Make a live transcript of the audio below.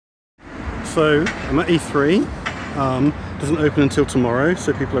So I'm at E3. Doesn't open until tomorrow,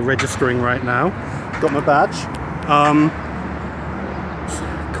 so people are registering right now. Got my badge.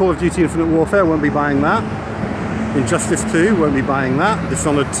 Call of Duty Infinite Warfare, won't be buying that. Injustice 2, won't be buying that.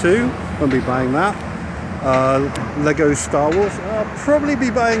 Dishonored 2, won't be buying that. Lego Star Wars, I'll probably be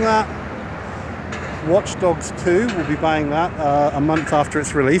buying that. Watch Dogs 2, will be buying that a month after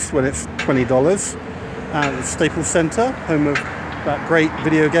it's released when it's $20. At the Staples Center, home of that great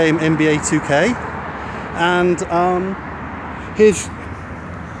video game NBA 2K. And here's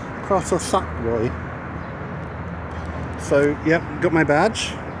Kratos Sackboy. So, yep, got my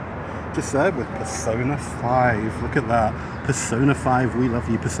badge. Just there with Persona 5. Look at that. Persona 5, we love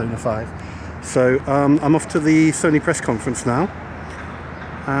you, Persona 5. So, I'm off to the Sony press conference now.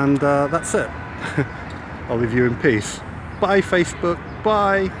 And that's it. I'll leave you in peace. Bye, Facebook.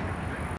 Bye.